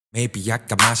Maybe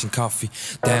약간 마신 커피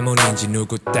때문인지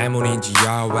누구 때문인지 you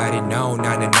already know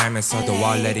나는 알면서도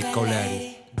I let it go let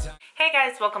it. Hey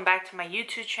guys, welcome back to my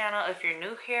YouTube channel. If you're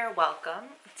new here,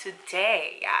 welcome.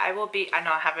 Today I know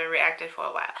I haven't reacted for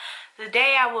a while.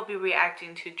 Today I will be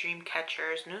reacting to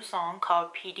Dreamcatcher's new song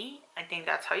called Piri. I think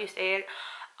that's how you say it.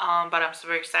 But I'm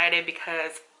super excited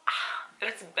because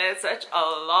it's been such a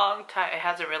long time. It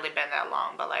hasn't really been that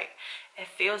long, but like it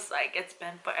feels like it's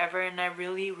been forever, and I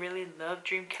really love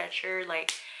Dreamcatcher.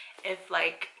 Like if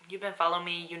like you've been following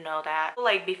me, you know that.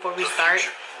 Like before we start,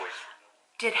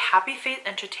 did HAPPYFACE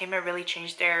Entertainment really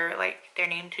change their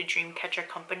name to Dreamcatcher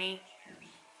Company?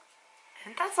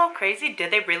 Isn't that so crazy? Did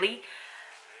they really?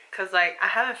 Cause like I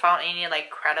haven't found any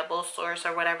like credible source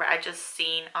or whatever. I just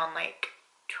seen on like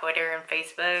Twitter and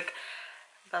Facebook.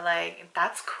 But like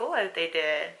that's cool if they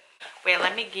did. Wait,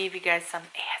 let me give you guys some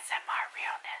ASMR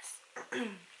realness. Listen.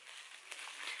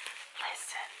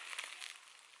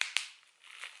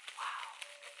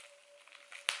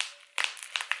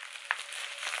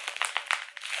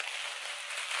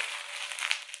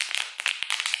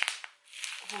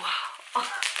 Wow.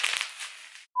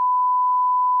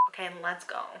 Okay, let's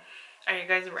go. Are you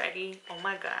guys ready? Oh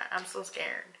my god, I'm so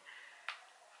scared.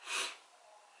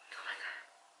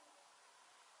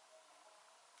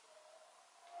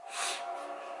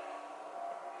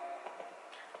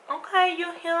 Okay,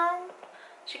 you hear?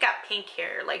 She got pink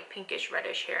hair, like pinkish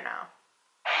reddish hair now.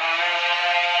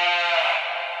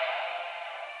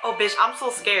 Oh bitch, I'm so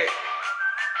scared.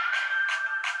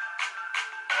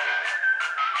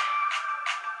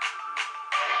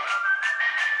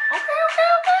 Okay.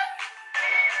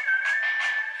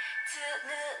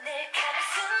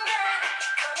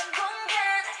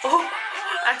 Oh,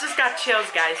 I just got chills,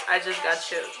 guys. I just got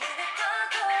chills.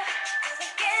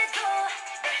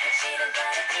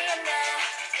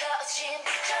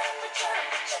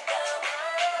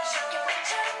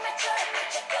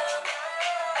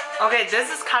 Okay, this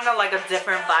is kind of like a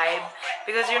different vibe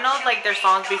because you know like their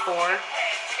songs before.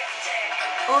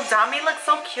 Oh, Dami looks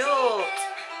so cute.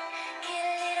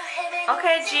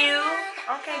 Okay, Jiu.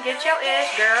 Okay, get your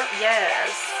ish, girl. Yes.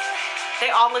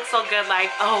 They all look so good. Like,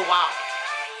 oh wow.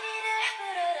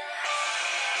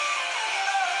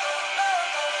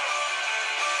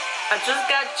 I just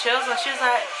got chills when she was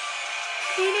like,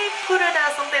 Piri put it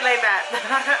out, something like that.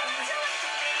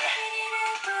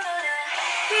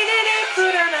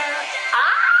 Ah!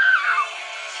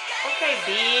 Okay, B.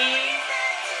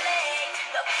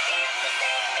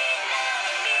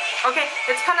 Okay,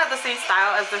 it's kind of the same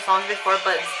style as their songs before,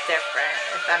 but it's different,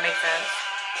 if that makes sense.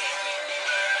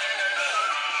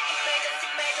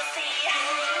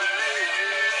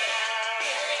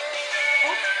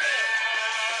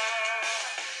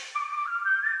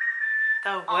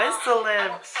 The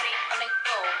whistling.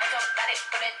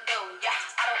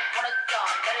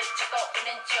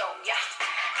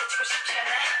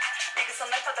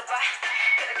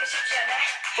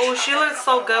 Oh, she looks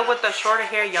so good with the shorter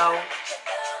hair, yo.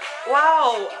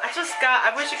 Wow,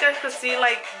 I wish you guys could see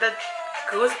like the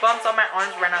goosebumps on my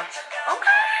arms right now.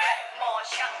 Okay.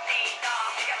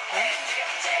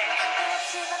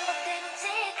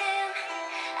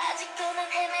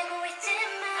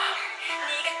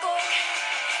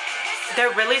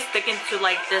 They're really sticking to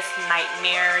like this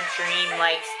nightmare dream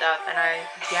like stuff, and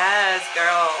yes,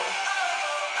 girl.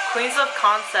 Queens of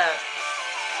concept.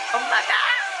 Oh my god.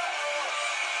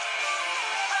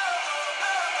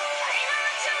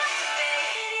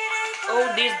 Oh,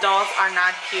 these dolls are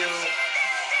not cute.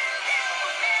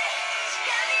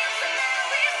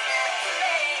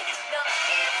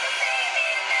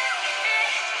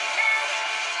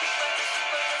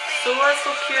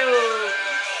 So cute.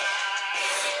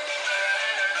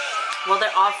 Well,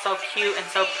 they're all so cute and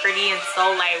so pretty and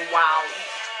so like wow.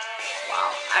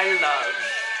 Wow, I love.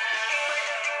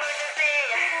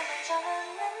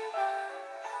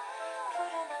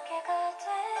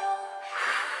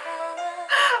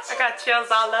 I got chills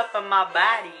all up in my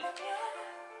body.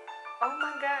 Oh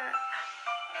my god.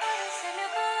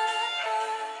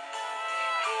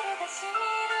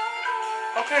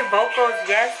 Okay, vocals,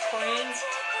 yes, queen.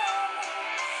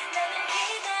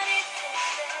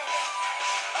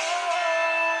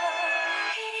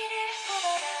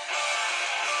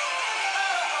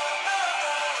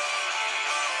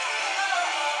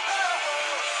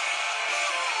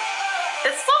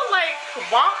 It's so like,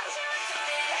 what?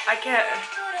 I can't.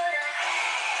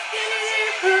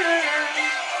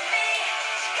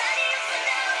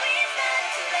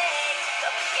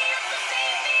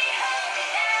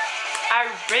 I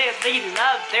really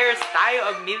love their style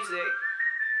of music.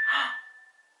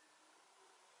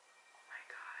 Oh my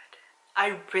god.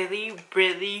 I really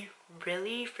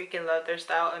really freaking love their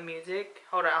style of music.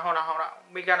 Hold on.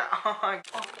 We gotta oh,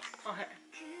 okay.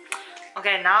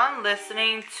 Okay, now I'm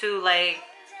listening to like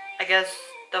I guess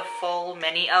the full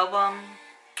mini album.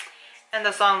 And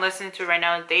the song I'm listening to right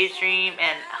now is Daydream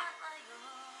and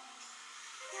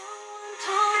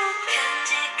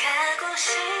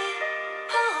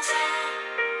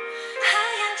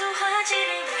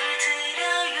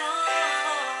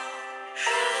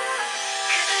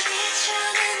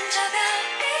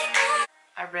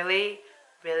I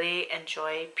really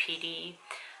enjoy Piri.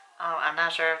 I'm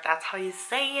not sure if that's how you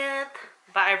say it,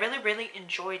 but I really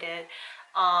enjoyed it.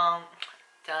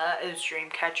 Duh, is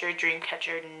Dreamcatcher.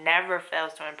 Dreamcatcher never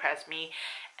fails to impress me,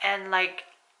 and like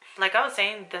I was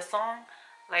saying, this song,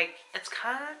 like it's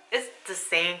the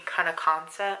same kind of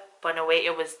concept, but in a way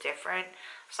it was different.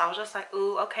 So I was just like,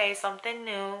 ooh, okay, something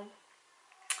new.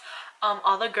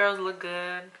 All the girls look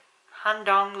good.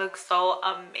 Han looks so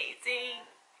amazing.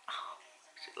 Oh,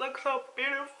 she looks so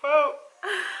beautiful.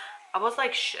 I was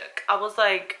like shook. I was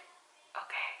like,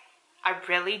 okay, I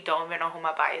really don't even know who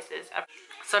my bias is.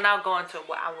 So now going to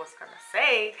what I was gonna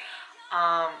say,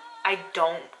 I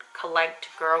don't collect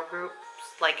girl groups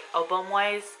like album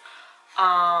wise.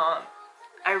 I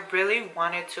really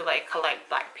wanted to like collect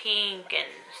Blackpink and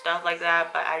stuff like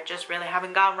that, but I just really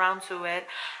haven't gotten around to it.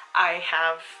 I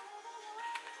have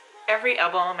every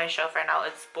album on my shelf right now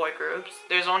is boy groups.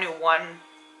 There's only one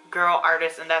girl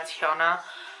artist, and that's Hyuna.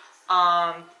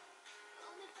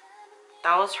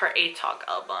 That was her A-Talk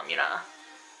album, you know.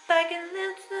 Back in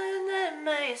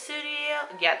my studio.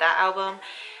 Yeah, that album.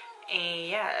 And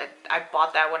yeah, I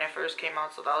bought that when it first came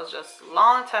out, so that was just a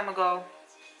long time ago.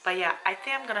 But yeah, I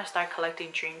think I'm gonna start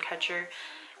collecting Dreamcatcher.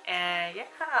 And yeah,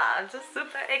 I'm just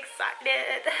super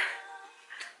excited.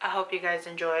 I hope you guys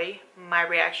enjoy my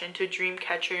reaction to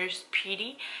Dreamcatcher's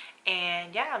PD.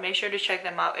 And yeah, make sure to check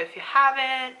them out if you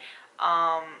haven't.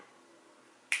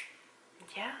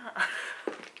 Yeah.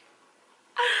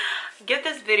 Give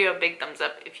this video a big thumbs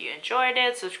up if you enjoyed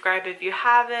it. Subscribe if you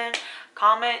haven't.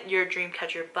 Comment your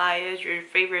Dreamcatcher bias, your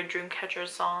favorite Dreamcatcher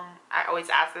song. I always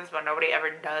ask this, but nobody ever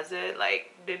does it.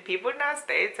 Like, did people not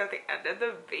stay till the end of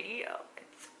the video?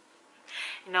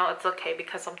 You know, it's okay,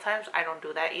 because sometimes I don't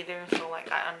do that either. So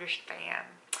like, I understand,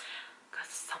 because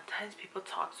sometimes people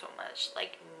talk so much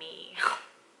like me.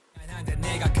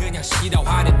 내가 그냥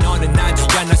싫어하는 너는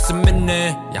알지 않았으면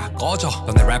야 꺼져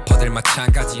너네 래퍼들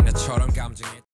마찬가지 나처럼 감정에